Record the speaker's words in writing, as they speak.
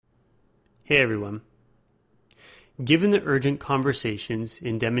Hey everyone. Given the urgent conversations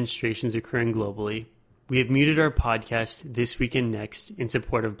and demonstrations occurring globally, we have muted our podcast this week and next in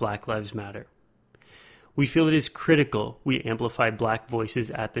support of Black Lives Matter. We feel it is critical we amplify Black voices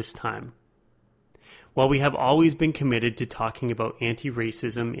at this time. While we have always been committed to talking about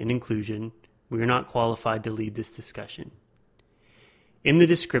anti-racism and inclusion, we are not qualified to lead this discussion. In the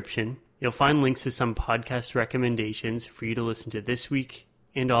description, you'll find links to some podcast recommendations for you to listen to this week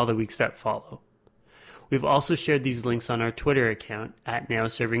and all the weeks that follow. We've also shared these links on our Twitter account at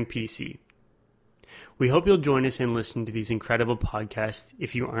NowServingPC. We hope you'll join us in listening to these incredible podcasts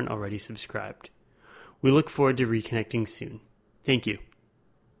if you aren't already subscribed. We look forward to reconnecting soon. Thank you.